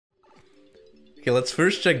Okay, let's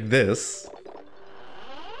first check this.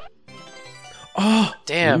 Oh!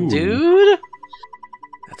 Damn, ooh. dude!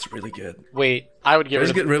 That's really good. Wait, I would get rid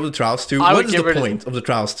of... get rid of the Trials 2? I What would is get the rid of- point of the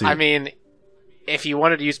Trials 2? I mean, if you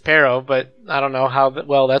wanted to use Pero, but I don't know how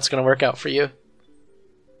well that's going to work out for you.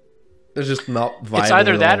 It's just not viable. It's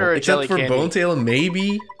either that at all. or a jelly Except for candy. Bone Tail,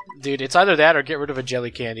 maybe? Dude, it's either that or get rid of a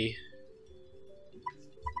jelly candy.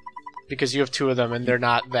 Because you have 2 of them and they're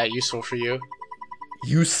not that useful for you.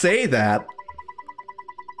 You say that.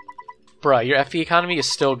 Bruh, your FP economy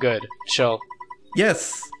is still good. Chill.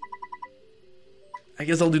 Yes. I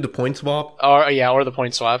guess I'll do the point swap. Or, yeah, or the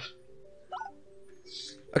point swap.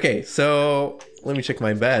 Okay, so let me check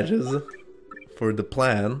my badges for the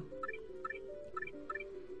plan.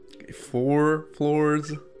 Okay, 4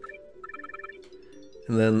 floors.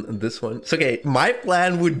 And then this one. So, okay, my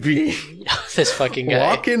plan would be This fucking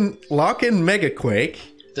guy. lock in Mega Quake,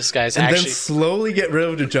 This guy's and actually... then slowly get rid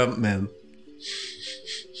of the Jumpman.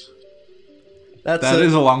 That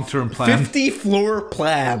is a long-term plan. 50 floor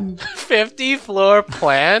plan. 50 floor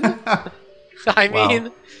plan? I Wow.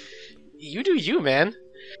 mean, you do you, man.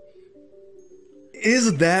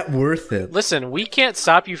 Is that worth it? Listen, we can't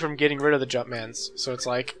stop you from getting rid of the Jumpmans, so it's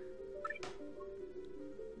like...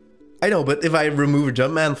 I know, but if I remove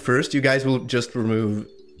Jumpman first, you guys will just remove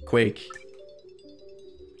Quake.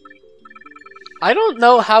 I don't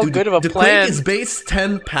know how Dude, good of a the plan... Quake is base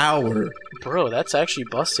 10 power. Bro, that's actually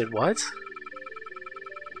busted. What?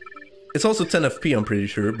 It's also 10 FP, I'm pretty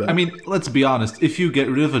sure, but... I mean, let's be honest. If you get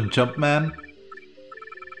rid of a Jumpman,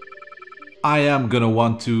 I am gonna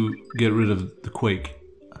want to get rid of the Quake.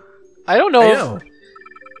 I don't know I if... know.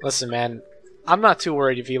 Listen, man. I'm not too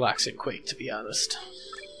worried if he locks in Quake, to be honest.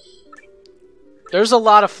 There's a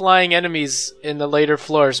lot of flying enemies in the later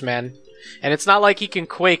floors, man. And it's not like he can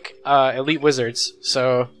Quake Elite Wizards,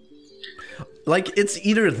 so... Like, it's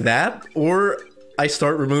either that, or I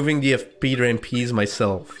start removing the FP drain Ps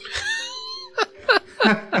myself.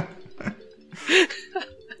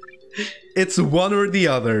 It's one or the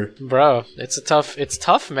other. Bro, it's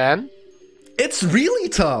tough, man. It's really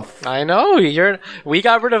tough. I know, we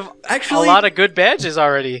got rid of Actually, a lot of good badges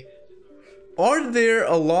already. Are there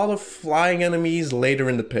a lot of flying enemies later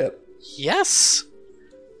in the pit? Yes.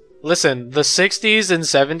 Listen, the 60s and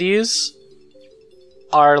 70s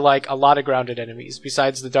are like a lot of grounded enemies,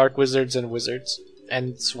 besides the Dark Wizards and Wizards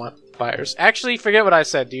and Swamp Fires. Actually, forget what I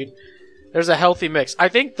said, dude. There's a healthy mix. I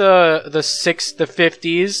think the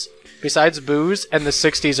 50s, besides Booze, and the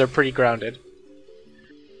 60s are pretty grounded.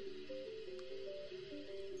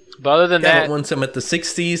 But other than Yeah, that, but once I'm at the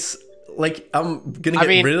 60s, like, I'm gonna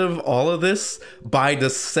get rid of all of this by the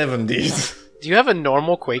 70s. do you have a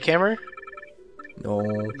normal Quake Hammer?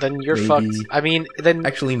 No. Then you're maybe. fucked. I mean, then...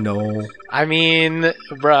 Actually, no. I mean,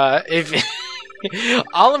 bruh, if...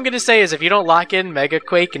 all I'm gonna say is if you don't lock in Mega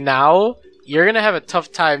Quake now, you're gonna have a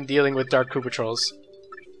tough time dealing with Dark Koopa Trolls.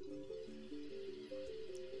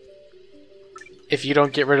 If you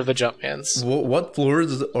don't get rid of the Jumpmans. What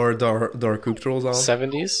floors are Dark Koopa Trolls on?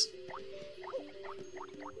 70s?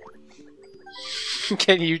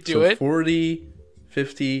 Can you do So it? 40,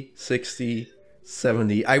 50, 60,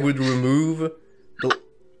 70. I would remove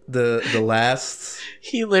the last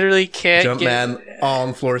He literally can't Jumpman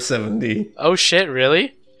on floor 70. Oh shit,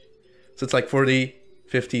 really? So it's like 40,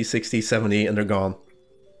 50, 60, 70, and they're gone.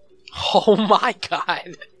 Oh my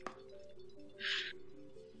god.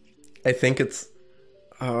 I think it's...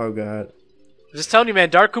 Oh god. I'm just telling you, man,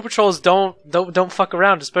 Dark Koopa Trolls don't fuck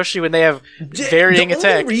around, especially when they have varying attack.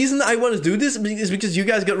 The only reason I want to do this is because you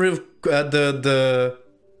guys got rid of the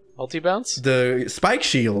Multi-bounce? The Spike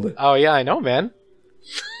Shield. Oh yeah, I know, man.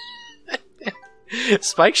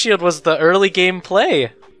 Spike Shield was the early game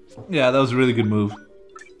play. Yeah, that was a really good move.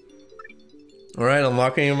 Alright, I'm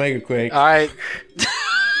locking in Mega Quake. Alright.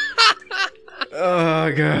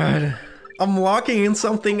 Oh god. I'm locking in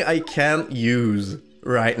something I can't use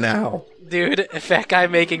right now. Dude, if that guy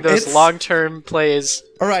making those long-term plays...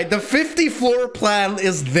 Alright, the 50 floor plan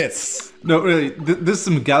is this. No, really, this is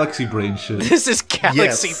some Galaxy Brain shit. This is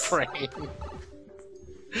Galaxy Yes. Brain.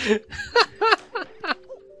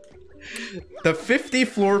 The 50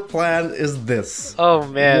 floor plan is this. Oh,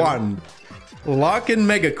 man. 1. Lock in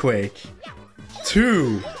Mega Quake.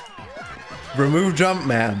 2. Remove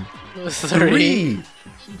Jumpman. 3.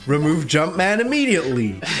 Remove Jumpman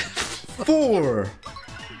immediately. 4.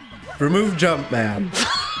 Remove Jumpman.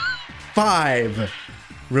 5.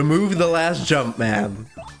 Remove the last Jumpman.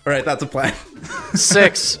 Alright, that's a plan.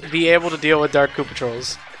 6. Be able to deal with Dark Koopa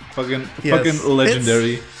Trolls. Fucking Yes,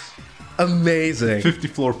 legendary. Amazing. 50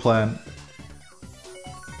 floor plan.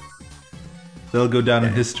 They'll go down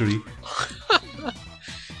in history.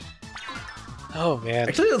 Oh man.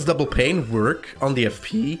 Actually, does double pain work on the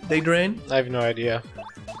FP they drain? I have no idea.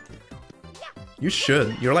 You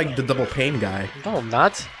should. You're like the double pain guy. No, I'm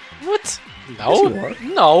not. What? No. Yes, you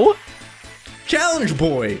are. No. Challenge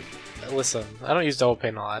boy! Listen, I don't use double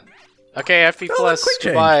pain a lot. Okay, FP Oh, plus. quick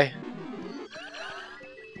change. Goodbye.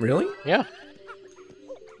 Really? Yeah.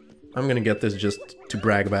 I'm gonna get this just to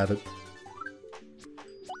brag about it.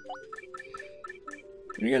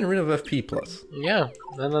 You're getting rid of FP plus. Yeah.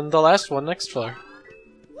 And then the last one, next floor.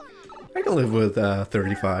 I can live with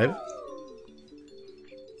 35.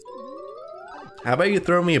 How about you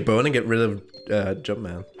throw me a bone and get rid of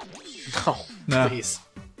Jumpman? No, Nah. please.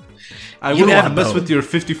 I You wouldn't want have to mess no. with your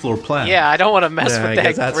 50-floor plan. Yeah, I don't want to mess Yeah, I with guess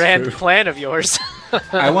that that's grand true. plan of yours.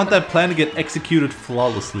 I want that plan to get executed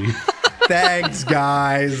flawlessly. Thanks,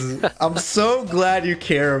 guys. I'm so glad you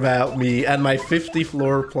care about me and my 50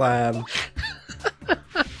 floor plan.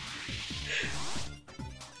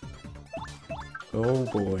 Oh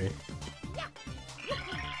boy.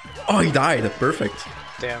 Oh, he died. Perfect.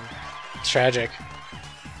 Damn. Tragic.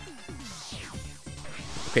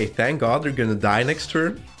 Okay, thank God they're gonna die next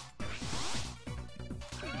turn.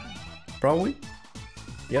 Probably.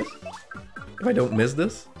 Yes. If I don't miss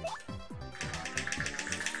this.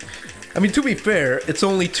 I mean, to be fair, it's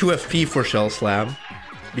only 2 FP for Shell Slam.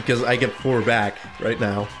 Because I get 4 back right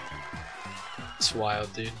now. It's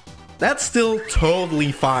wild, dude. That's still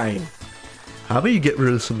totally fine. How about you get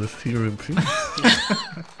rid of some of your MP?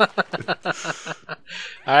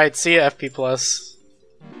 Alright, see ya, FP plus.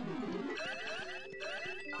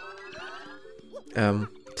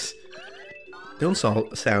 Don't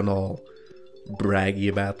sound all braggy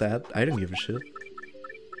about that. I don't give a shit.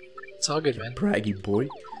 It's all good, man. Braggy boy.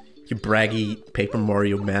 You braggy Paper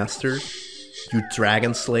Mario master. You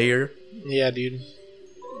Dragon Slayer. Yeah, dude.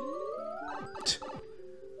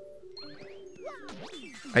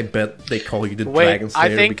 I bet they call you the Wait, Dragon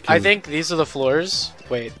Slayer. I because... think these are the floors.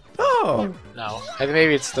 Wait, Oh! no. I think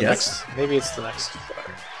maybe it's the Yes? next. Maybe it's the next floor.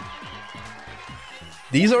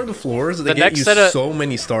 These are the floors that The get next you set of- so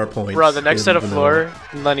many star points. Bro, the next in set of vanilla.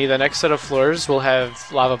 Lenny, the next set of floors will have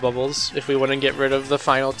lava bubbles if we wouldn't get rid of the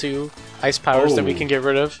final 2 ice powers that we Oh. can get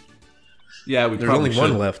rid of. Yeah, we There's probably only one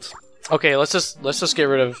should. left. Okay, let's just get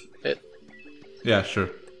rid of it. Yeah, sure.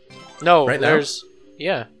 No, Right now? there's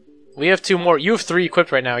yeah. We have 2 more. You have 3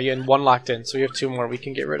 equipped right now, and 1 locked in, so we have 2 more we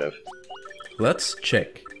can get rid of. Let's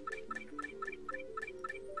check.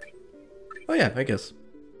 Oh yeah, I guess.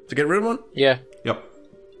 To get rid of one? Yeah, Yep.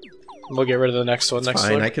 we'll get rid of the next one next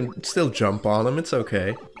Fine, floor. I can still jump on them, it's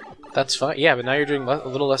okay. That's fine. Yeah, but now you're doing a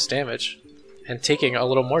little less damage and taking a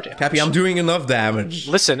little more damage. Kappy, I'm doing enough damage.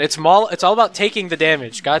 Listen, it's all about taking the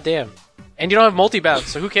damage. Goddamn. And you don't have multi-bounce,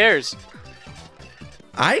 so who cares?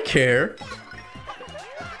 I care.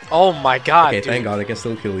 Oh my god, Okay, dude. thank God I can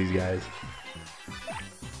still kill these guys.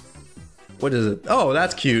 What is it? Oh,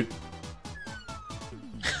 that's cute.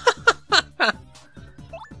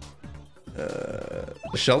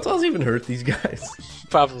 The Sheltals even hurt these guys.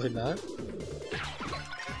 Probably not.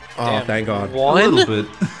 Oh, Damn. thank God. A One? little bit.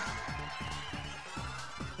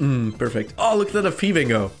 Perfect. Oh, look at that FP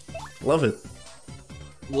bingo. Love it.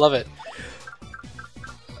 Love it.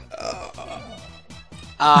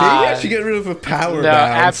 Maybe I should get rid of a power No,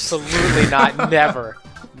 bounce. absolutely not. Never.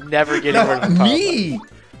 Never getting rid of the power. Me!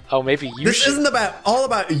 Oh, maybe you This should. isn't all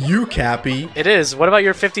about you, Kappy. It is. What about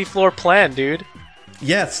your 50 floor plan, dude?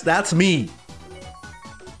 Yes, that's me.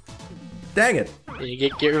 Dang it. You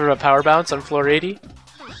get rid of a power bounce on floor 80?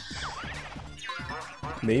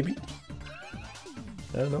 Maybe.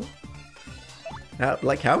 I don't know. How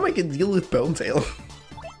am I gonna deal with Bone Tail?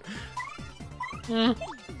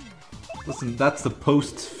 Listen, that's the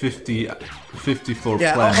post 54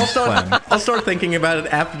 Yeah, plan. I'll start thinking about it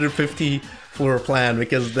after the 50 floor plan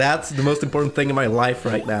because that's the most important thing in my life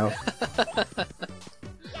right now.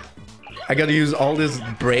 I gotta use all this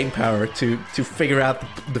brain power to figure out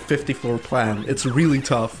the 50 floor plan. It's really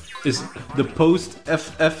tough. Is the post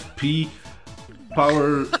FFP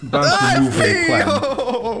power bounce removal plan.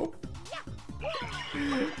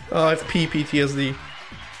 Oh, FP PTSD.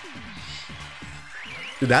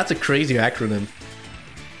 Dude, that's a crazy acronym.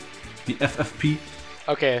 The FFP.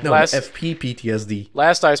 Okay, No, last FP PTSD.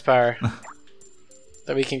 last ice power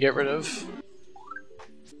that we can get rid of.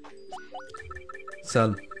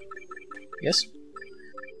 Son, Yes?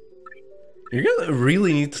 you're gonna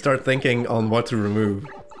really need to start thinking on what to remove.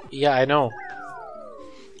 Yeah, I know.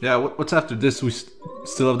 Yeah, what's after this? We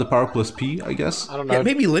still have the power plus P, I guess. I don't know. Yeah,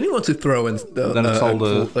 maybe Lenny wants to throw in Then it's all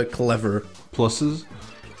a clever. Pluses.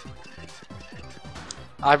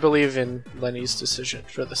 I believe in Lenny's decision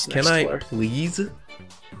for this next Can I floor. please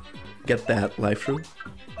get that life room?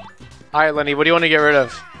 Alright, Lenny, what do you want to get rid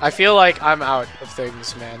of? I feel like I'm out of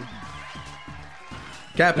things, man.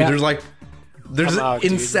 Kappy, there's I'm out,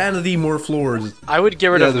 dude. insanity more floors. I would get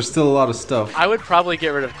rid Yeah, of... there's still a lot of stuff. I would probably get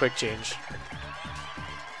rid of quick change.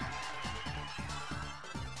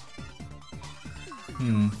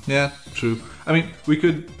 Yeah, true. I mean, we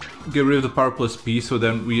could get rid of the power plus P, so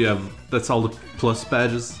then we have... That's all the plus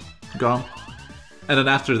badges gone. And then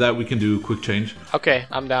after that, we can do quick change. Okay,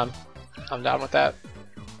 I'm down. I'm down with that.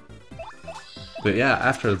 But yeah,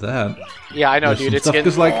 after that... Yeah, I know, there's dude. some It's stuff,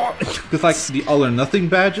 getting... Because like the all or nothing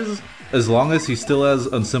badges, as long as he still has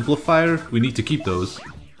Unsimplifier, we need to keep those,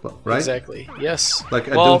 right? Exactly. Yes. Like,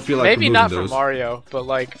 I well, don't feel like maybe removing not for those. Mario, but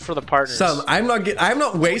like for the partners. Son, I'm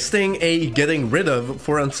not wasting a getting rid of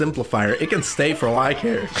for Unsimplifier. It can stay for all I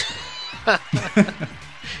care.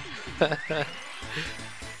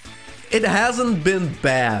 It hasn't been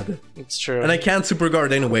bad. It's true. And I can't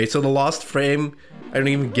superguard anyway, so the lost frame, I don't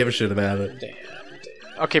even give a shit about it.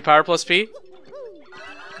 Damn. Okay, power plus P.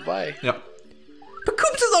 Bye. Yep. But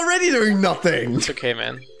Koops is already doing nothing! It's okay,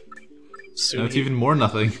 man. Now it's even more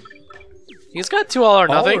nothing. He's got 2 all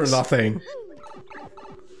or All or nothings. nothing.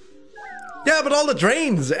 Yeah, but all the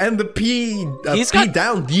drains and the P, He's P got-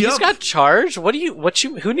 down, D He's up. got charge.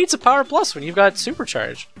 Who needs a power plus when you've got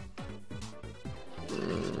supercharge?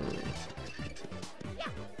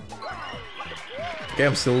 Okay,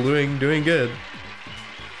 I'm still doing good.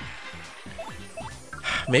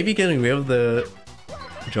 Maybe getting rid of the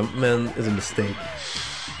Jumpman is a mistake.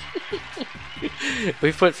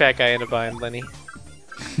 We've put fat guy in a bind, Lenny.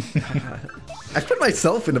 I put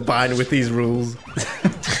myself in a bind with these rules.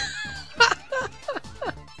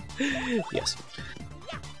 Yes.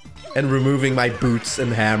 And removing my boots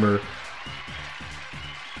and hammer.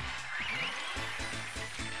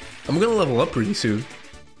 I'm gonna level up pretty soon.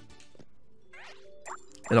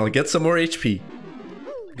 And I'll get some more HP.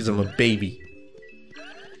 Because I'm a baby.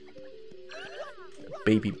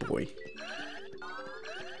 Baby boy.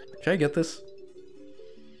 Should I get this?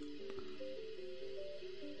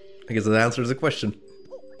 I guess that answers the question.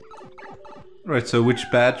 Right, so which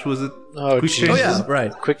badge was it? Oh, Quick jeez. change? Oh yeah,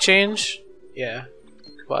 right. Quick change? Yeah.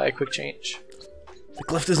 Why quick change? The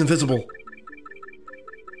glyph is invisible.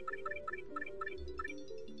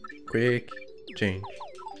 Quick change.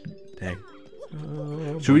 Dang.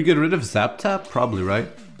 Should we get rid of Zap Tap? Probably, right?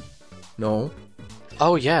 No.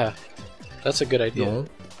 Oh yeah. That's a good idea. No.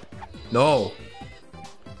 No.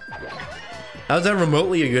 How's that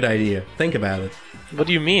remotely a good idea? Think about it. What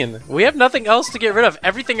do you mean? We have nothing else to get rid of.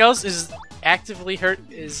 Everything else is actively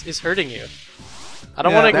is hurting you. I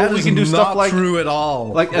don't Yeah, want to that go. we can do not stuff like- true at all.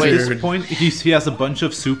 Like at Weird. this point, he has a bunch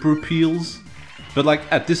of super peels, but like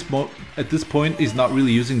at this point, he's not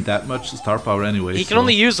really using that much star power anyway. He can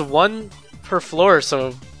only use 1 per floor,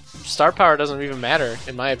 so star power doesn't even matter,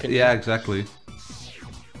 in my opinion. Yeah, exactly.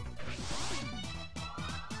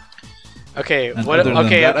 Okay. And What? other than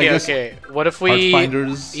Okay. that, I Okay. guess Okay. What if we?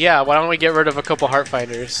 Heartfinders. Yeah. Why don't we get rid of a couple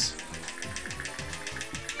heartfinders?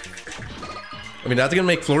 I mean, that's gonna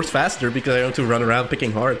make floors faster because I don't have to run around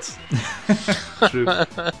picking hearts. True.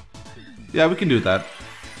 Yeah, we can do that.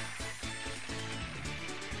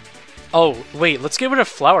 Oh wait, let's get rid of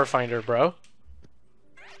flower finder, bro.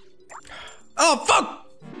 Oh, fuck!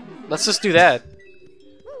 Let's just do that.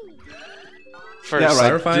 First. Yeah, right.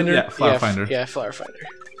 Flower finder? Yeah, flower Yeah, finder. Yeah, flower finder.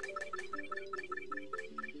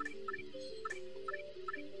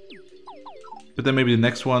 But then maybe the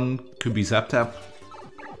next one could be Zap Tap.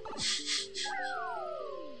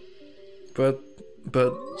 But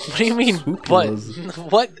What do you mean? Swoopulas.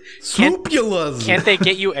 But what? Swoopulas! Can't they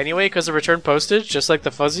get you anyway because of return postage, just like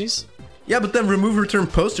the fuzzies? Yeah, but then remove return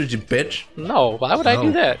postage, you bitch. No. Why would I do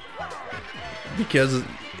No. that? Because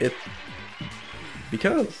it...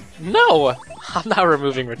 Because. No. I'm not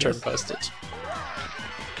removing return postage.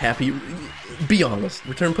 Kappy, be honest.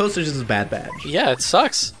 Return postage is a bad badge. Yeah, it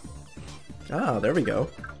sucks. Ah, there we go.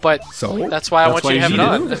 But So? that's why I want why you to have you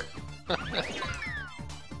it need on.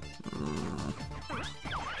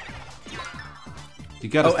 You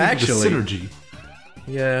gotta Oh, think actually- of the synergy.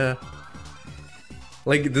 Yeah.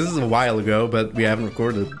 Like, this is a while ago, but we haven't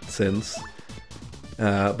recorded since.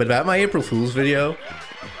 But about my April Fool's video,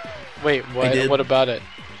 Wait, did. what about it?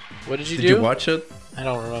 What did you did do? you watch it? I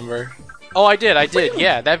don't remember. Oh, I did.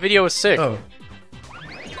 Yeah, that video was sick. Oh,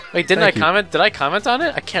 Wait, didn't thank I you. comment? Did I comment on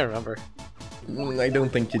it? I can't remember. I don't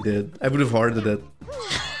think you did. I would have hearted it.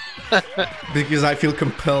 Because I feel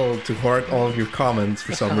compelled to heart all of your comments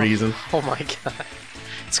for some reason. Oh my god.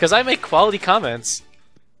 It's because I make quality comments.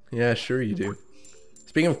 Yeah, sure you do.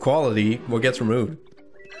 Speaking of quality, what gets removed?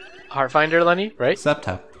 Heartfinder, Lenny, right? Zap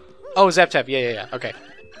Tap. Oh, Zap Tap. Yeah. Okay.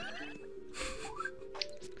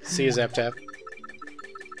 See you, Zap Tap.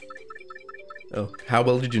 Oh, how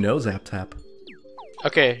well did you know Zap Tap?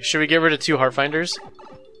 Okay, should we get rid of 2 heart finders?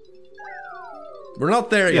 We're not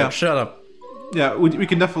there Yeah. yet. Shut up. Yeah, we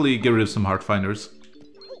can definitely get rid of some heart finders.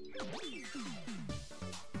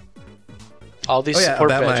 All these Oh, yeah,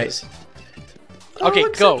 support about my- badges. Oh, Okay,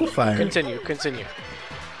 look, go. Simplifier. Continue.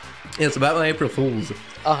 Yeah, it's about my April Fools.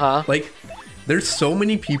 Uh-huh. Like, there's so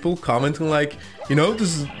many people commenting like, you know,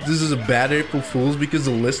 this is a bad April Fools because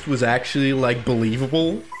the list was actually like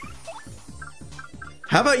believable.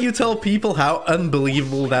 How about you tell people how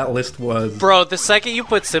unbelievable that list was? Bro, the second you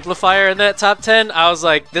put Simplifier in that top 10, I was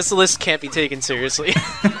like, this list can't be taken seriously.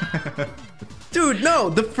 Dude, no,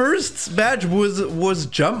 the first badge was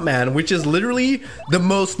Jumpman, which is literally the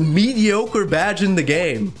most mediocre badge in the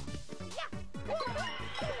game.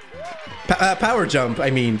 Power Jump, I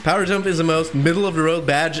mean. Power Jump is the most middle-of-the-road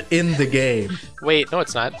badge in the game. Wait, no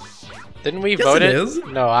it's not. Didn't we Yes, vote it it? is.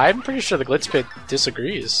 No, I'm pretty sure the Glitz Pit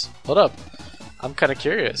disagrees. Hold up. I'm kind of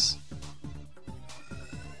curious.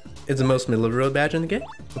 It's the most middle-of-the-road badge in the game,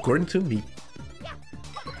 according to me.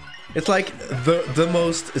 It's like the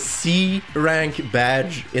most C rank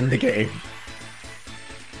badge in the game.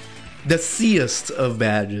 The C-est of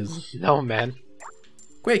badges. No, man.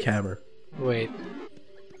 Quake Hammer. Wait.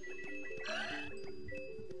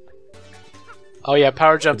 Oh yeah,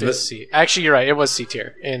 Power Jump is C. Actually, you're right. It was C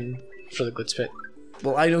tier for the Glitz Pit.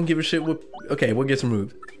 Well, I don't give a shit what... Okay, what gets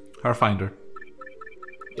removed? Heart finder.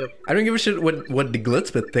 Yep. I don't give a shit what the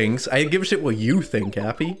Glitzpit thinks. I give a shit what you think,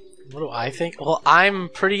 Kappy. What do I think? Well, I'm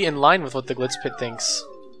pretty in line with what the Glitz Pit thinks.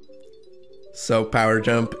 So Power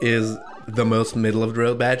Jump is the most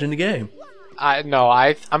middle-of-the-road badge in the game.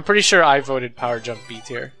 I'm pretty sure I voted Power Jump B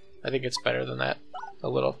tier. I think it's better than that. A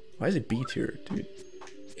little. Why is it B tier, dude?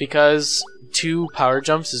 Because 2 Power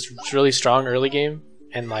Jumps is really strong early game,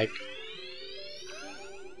 and like...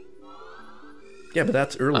 Yeah, but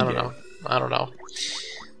that's early I don't game. know. I don't know.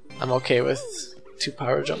 I'm okay with 2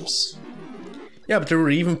 Power Jumps. Yeah, but there were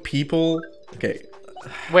even people... Okay,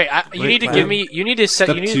 Wait, you need to man. give me. You need to set.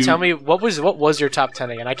 Step You need 2. to tell me what was your top 10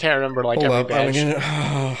 again. I can't remember like hold every up.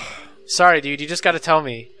 badge. Sorry, dude. You just got to tell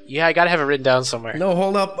me. Yeah, I gotta have it written down somewhere. No,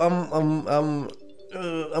 hold up. I'm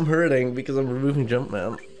hurting because I'm removing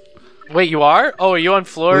Jumpman. Wait, you are? Oh, are you on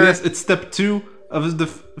floor? Well, yes, it's step 2 of the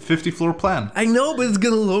 50 floor plan. I know, but it's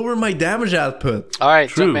gonna lower my damage output. All right,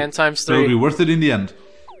 True. Jumpman times So it'll be 3. worth it in the end.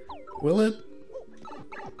 Will it?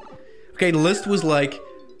 Okay, the list was like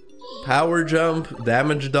Power Jump,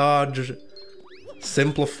 Damage Dodge,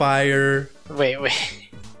 Simplifier. Wait.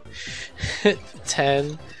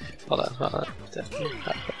 10. Hold on.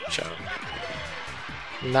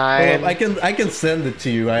 9. I can send it to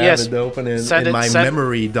you. I Yes, have it open in send my it-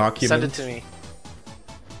 memory document. Send it to me.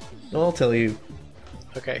 I'll tell you.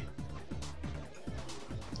 Okay.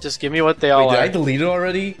 Just give me what they all Wait, did are. I delete it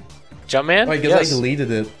already? Jumpman? Oh, I guess Yes. I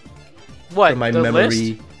deleted it What? from my the memory.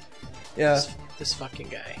 list? Yeah. This fucking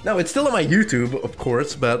guy. No, it's still on my YouTube, of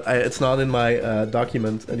course, but it's not in my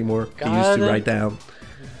document anymore. I used Got to it. write down.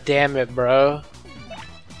 Damn it, bro.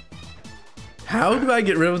 How do I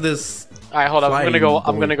get rid of this? All right, hold on. I'm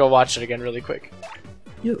Flying gonna go watch it again really quick.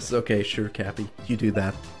 Yes, okay, sure, Kappy. You do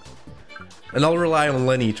that. And I'll rely on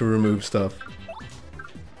Lenny to remove stuff.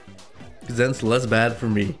 Because then it's less bad for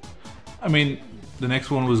me. I mean, the next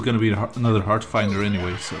one was going to be another heart finder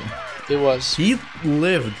anyway, so... It was. He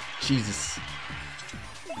lived. Jesus.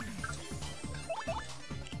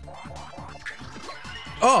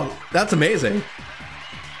 Oh, that's amazing.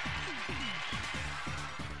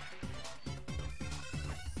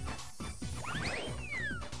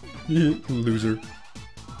 Loser.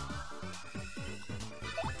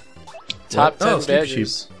 Top What? Oh, 10 Sleepy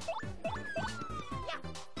badges.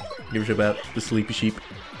 Give a shit about the sleepy sheep.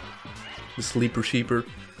 The sleeper sheeper.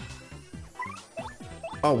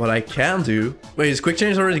 Oh, what I can do... Wait, is quick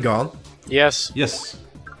change already gone? Yes. Yes.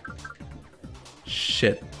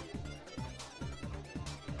 Shit.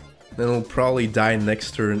 Then it'll probably die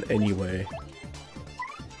next turn anyway.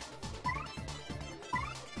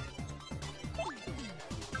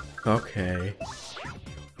 Okay.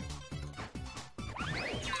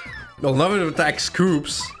 Well, now it attacks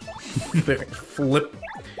scoops. Flip.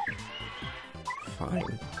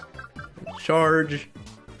 Fine. Charge.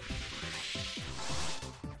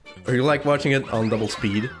 Are you like watching it on double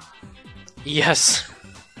speed? Yes.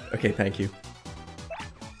 Okay, thank you.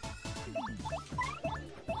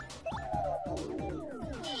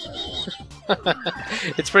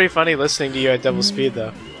 It's pretty funny listening to you at double speed,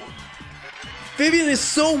 though. Vivian is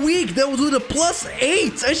so weak. That was with a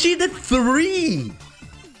 +8, and she did 3.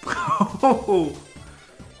 Oh,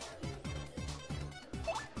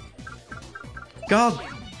 God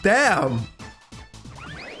Damn!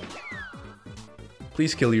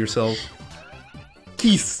 Please kill yourself.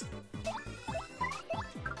 Keith!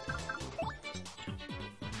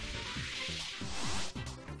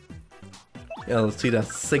 Yeah, let's see that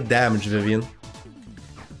sick damage, Vivian.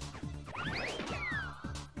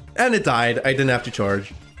 And it died. I didn't have to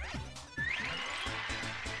charge.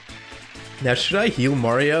 Now, should I heal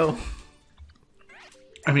Mario?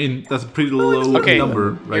 I mean, that's a pretty low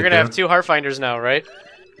number, right? You're gonna have 2 Heart Finders now, right?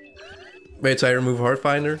 Wait, so I remove Heart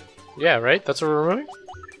Finder? Yeah, right? That's what we're removing?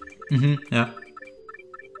 Mm-hmm, yeah.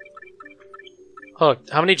 Oh,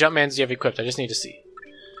 how many Jumpmans do you have equipped? I just need to see.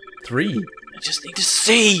 3. I just need to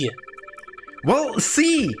see! Well,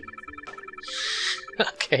 see!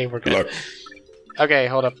 Okay, we're good. Okay,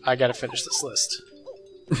 hold up. I gotta finish this list.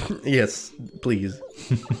 Yes, please.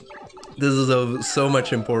 This is of so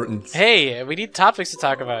much importance. Hey, we need topics to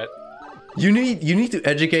talk about. You need to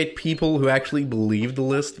educate people who actually believe the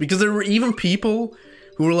list, because there were even people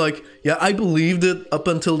who were like, "Yeah, I believed it up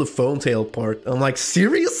until the phone tail part." I'm like,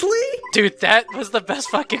 seriously? Dude, that was the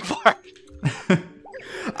best fucking part.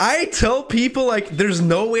 I tell people like, there's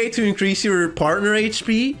no way to increase your partner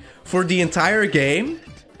HP for the entire game,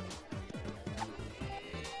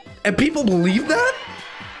 and people believe that?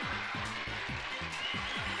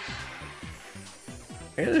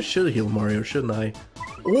 I should heal Mario, shouldn't I?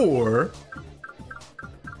 Or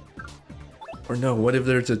no, what if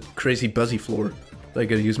there's a crazy buzzy floor that I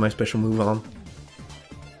gotta use my special move on?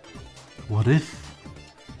 What if?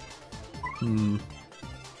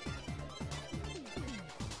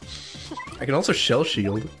 I can also shell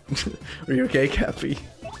shield. Are you okay, Kappy?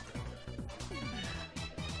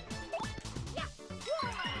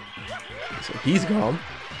 So he's gone.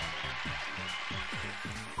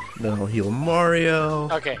 Then I'll heal Mario.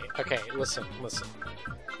 Okay, listen.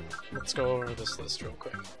 Let's go over this list real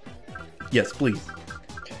quick. Yes, please.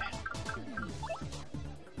 Okay.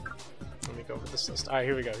 Let me go over this list. Alright,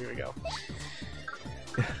 here we go.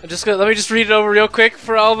 Let me just read it over real quick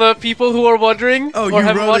for all the people who are wondering Oh, or you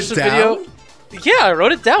haven't wrote watched it the down? video. Yeah, I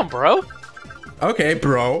wrote it down, bro. Okay,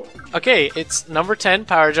 bro. Okay, it's number 10,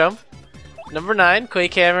 Power Jump. Number 9,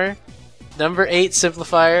 Quake Hammer. Number 8,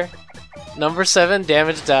 Simplifier. Number 7,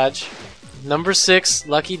 Damage Dodge. Number 6,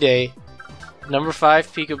 Lucky Day. Number 5,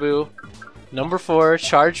 Peekaboo. Number 4,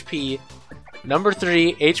 Charge P. Number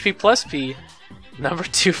 3, HP plus P. Number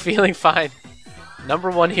 2, Feeling Fine. Number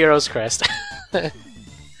 1, Hero's Crest.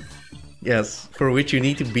 Yes, for which you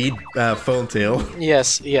need to beat Phone Tail.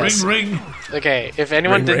 Yes. Ring! Okay, if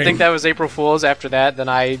anyone didn't think that was April Fool's after that, then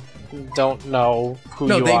I don't know who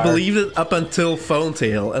you are. No, they believed it up until Phone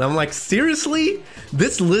Tail, and I'm like, seriously?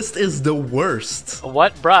 This list is the worst.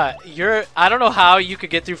 What, bruh? I don't know how you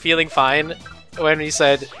could get through Feeling Fine when he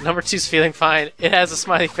said number 2's Feeling Fine. It has a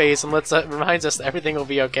smiley face and reminds us that everything will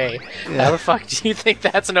be okay. Yeah. How the fuck do you think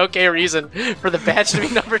that's an okay reason for the badge to be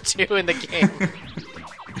number 2 in the game?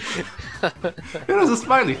 It has a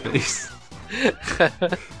smiley face.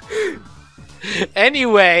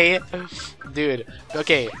 Anyway, dude,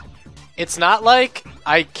 okay. It's not like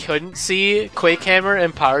I couldn't see Quake Hammer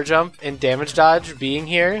and Power Jump and Damage Dodge being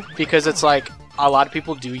here, because it's like a lot of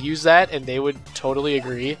people do use that and they would totally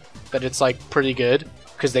agree that it's like pretty good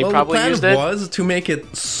because they probably used it. The plan was to make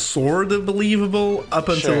it sort of believable up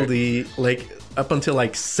until up until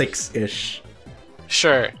like 6-ish.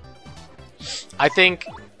 Sure. I think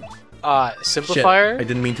Simplifier. Shit, I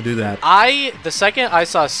didn't mean to do that. The second I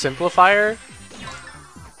saw Simplifier,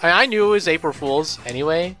 I knew it was April Fool's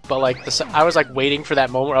anyway, but like I was like waiting for that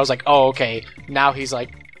moment where I was like, oh, okay, now he's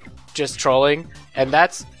like just trolling, and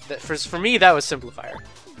for me that was Simplifier,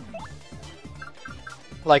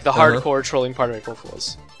 like the hardcore trolling part of April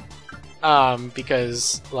Fool's,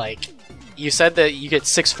 because like you said that you get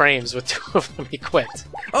 6 frames with 2 of them equipped.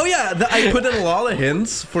 Oh yeah, I put in a lot of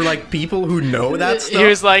hints for like people who know that stuff. He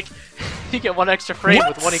was like, you get 1 extra frame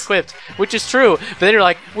with 1 equipped, which is true. But then you're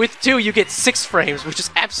like, with 2 you get 6 frames, which is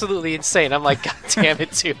absolutely insane. I'm like, god damn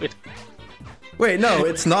it, dude. Wait, no,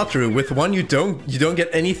 it's not true. With 1 you don't get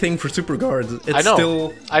anything for super guards. It's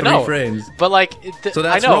still 3 frames. But like, so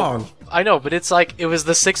that's wrong. I know, but it's like it was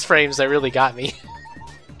the 6 frames that really got me.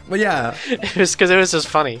 Well, yeah, it was because it was just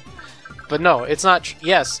funny. But no, it's not.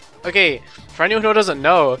 Yes, okay. For anyone who doesn't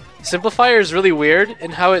know, Simplifier is really weird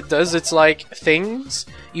in how it does its like things.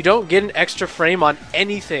 You don't get an extra frame on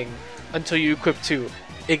anything until you equip 2.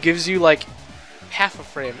 It gives you like half a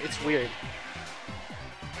frame. It's weird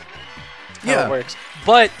how it works.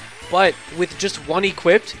 But with just 1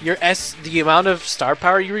 equipped, the amount of star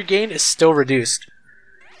power you regain is still reduced.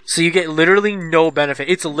 So you get literally no benefit.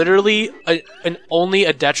 It's literally only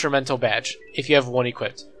a detrimental badge if you have 1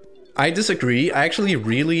 equipped. I disagree. I actually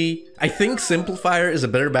really... I think Simplifier is a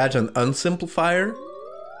better badge than Unsimplifier.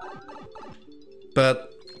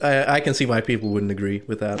 But I can see why people wouldn't agree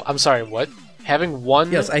with that. I'm sorry, what? Having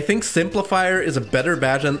one... Yes, I think Simplifier is a better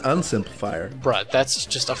badge than Unsimplifier. Bruh, that's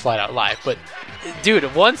just a flat-out lie. But, dude,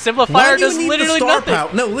 one Simplifier does literally nothing.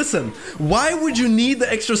 Power? No, listen. Why would you need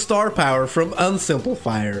the extra star power from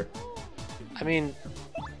Unsimplifier? I mean,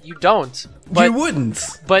 you don't. But, you wouldn't.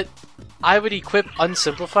 But I would equip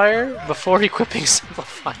Unsimplifier before equipping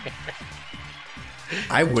Simplifier.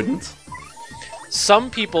 I wouldn't.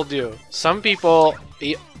 Some people do. Some people...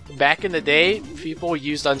 Back in the day, people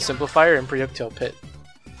used Unsimplifier in Projectile Pit.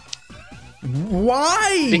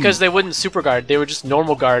 Why? Because they wouldn't super guard, they would just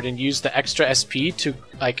normal guard and use the extra SP to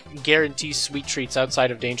like guarantee sweet treats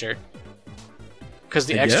outside of danger. Because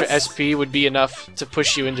the extra SP would be enough to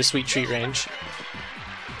push you into sweet treat range.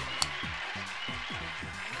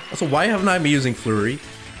 So why haven't I been using Flurry?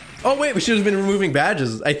 Oh wait, we should have been removing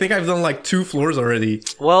badges. I think I've done like 2 floors already.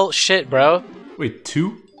 Well, shit, bro. Wait,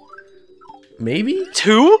 2? Maybe?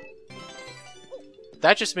 2?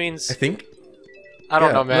 That just means... I think. I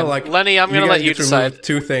don't know, man. No, like, Lenny, I'm gonna let you decide.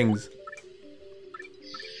 2 things.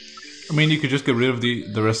 I mean, you could just get rid of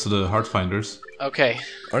the rest of the heart finders. Okay.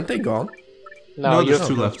 Aren't they gone? No, there's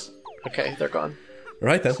 2 left. Okay, they're gone.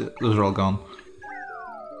 Right then. Those are all gone.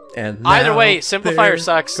 And either way, Simplifier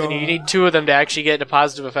sucks, and you need 2 of them to actually get a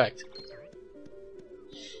positive effect.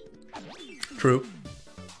 True.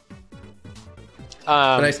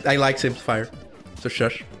 But I like Simplifier, so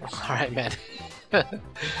shush. Alright, man.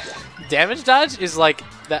 Damage dodge is like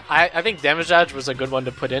that. I think damage dodge was a good one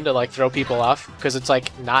to put in to like throw people off because it's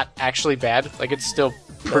like not actually bad. Like it's still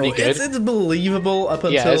pretty good. It's believable up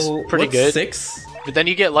until it's pretty good. 6. But then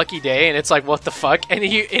you get Lucky Day, and it's like, what the fuck? And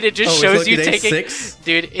it just shows you taking 6?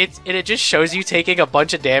 Dude, it just shows you taking a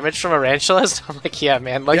bunch of damage from a Ranchulist. I'm like, yeah,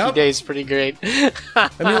 man, Lucky Day is pretty great.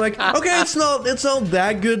 I mean, like, okay, it's not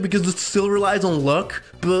that good because it still relies on luck,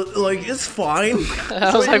 but like, it's fine.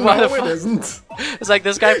 I was like, why the fuck? It isn't. It's like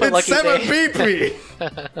this guy put Lucky Day. 7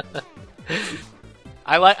 PP.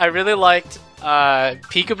 I really liked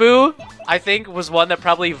Peekaboo. I think was one that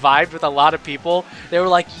probably vibed with a lot of people. They were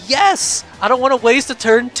like, yes! I don't want to waste a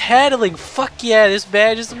turn tattling. Fuck yeah, this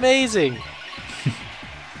badge is amazing.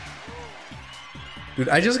 Dude,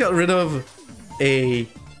 I just got rid of a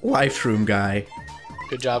life room guy.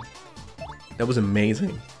 Good job. That was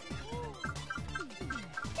amazing.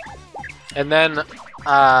 And then,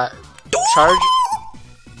 charge...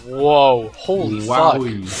 Whoa, holy fuck.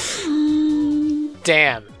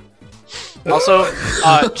 Damn. Also,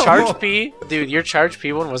 Charge P, dude, your Charge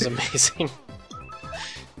P one was amazing.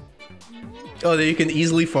 Oh, that you can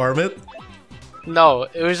easily farm it? No,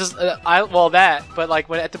 it was just, well that, but like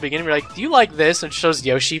when at the beginning we're like, do you like this? And it shows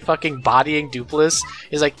Yoshi fucking bodying Dupless.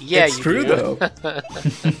 He's like, yeah, it's true though.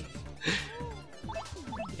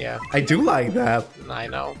 Yeah. I do like that. I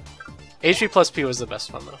know. HP plus P was the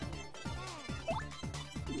best one though.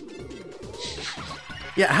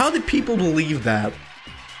 Yeah, how did people believe that?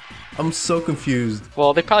 I'm so confused.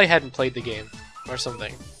 Well, they probably hadn't played the game, or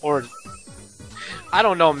something. Or... I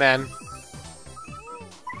don't know, man.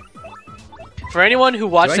 For anyone who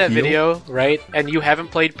watched that video, right, and you haven't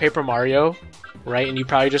played Paper Mario, right, and you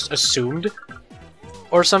probably just assumed,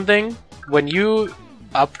 or something, when you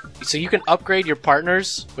so you can upgrade your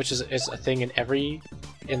partners, which is a thing in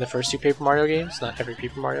the first 2 Paper Mario games, not every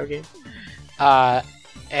Paper Mario game,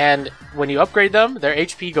 and when you upgrade them, their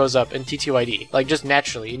HP goes up in TTYD, like just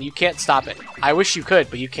naturally, and you can't stop it. I wish you could,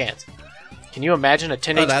 but you can't. Can you imagine a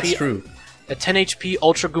 10 HP? That's true. A 10 HP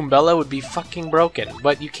Ultra Goombella would be fucking broken,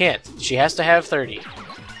 but you can't. She has to have 30.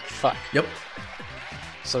 Fuck. Yep.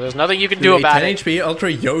 So there's nothing you can do about it. 10 HP Ultra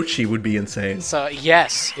Yoshi would be insane. So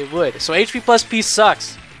yes, it would. So HP plus P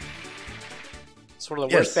sucks. It's one of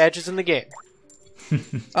the worst badges in the game.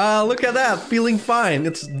 Look at that, feeling fine.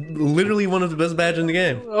 It's literally one of the best badges in the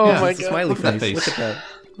game. Oh my god. Smiley Look at face. that face. Look at that.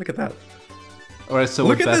 Look at that. Alright, so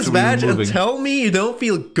look at this badge and tell me you don't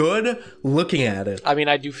feel good looking at it. I mean,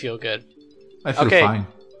 I do feel good. I feel fine.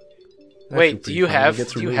 Wait, do you have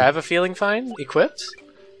a feeling fine equipped?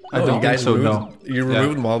 I don't think so, no. You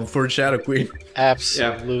removed them all before Shadow Queen.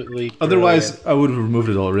 Absolutely. Yeah. Otherwise, I would have removed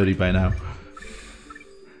it already by now.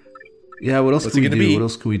 Yeah, what else can we do? What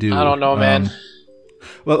else can we do? I don't know, man.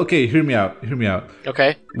 Well, okay, hear me out. Hear me out.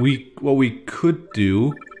 Okay. What we could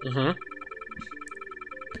do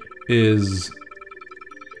is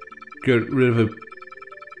get rid of a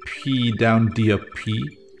P down D up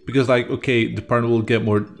P. Because, like, okay, the partner will do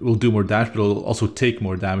more damage, but it'll also take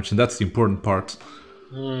more damage, and that's the important part.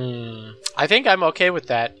 I think I'm okay with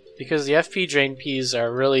that, because the FP drain Ps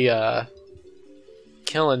are really,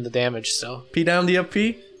 killing the damage still. P down the up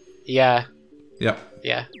P? Yeah. Yeah.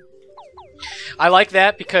 Yeah. I like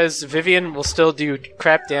that because Vivian will still do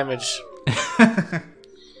crap damage.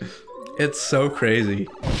 It's so crazy.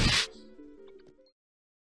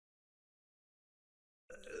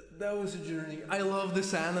 That was a journey. I love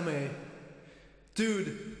this anime.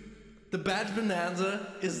 Dude, the Badge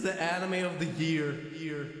Bonanza is the anime of the year.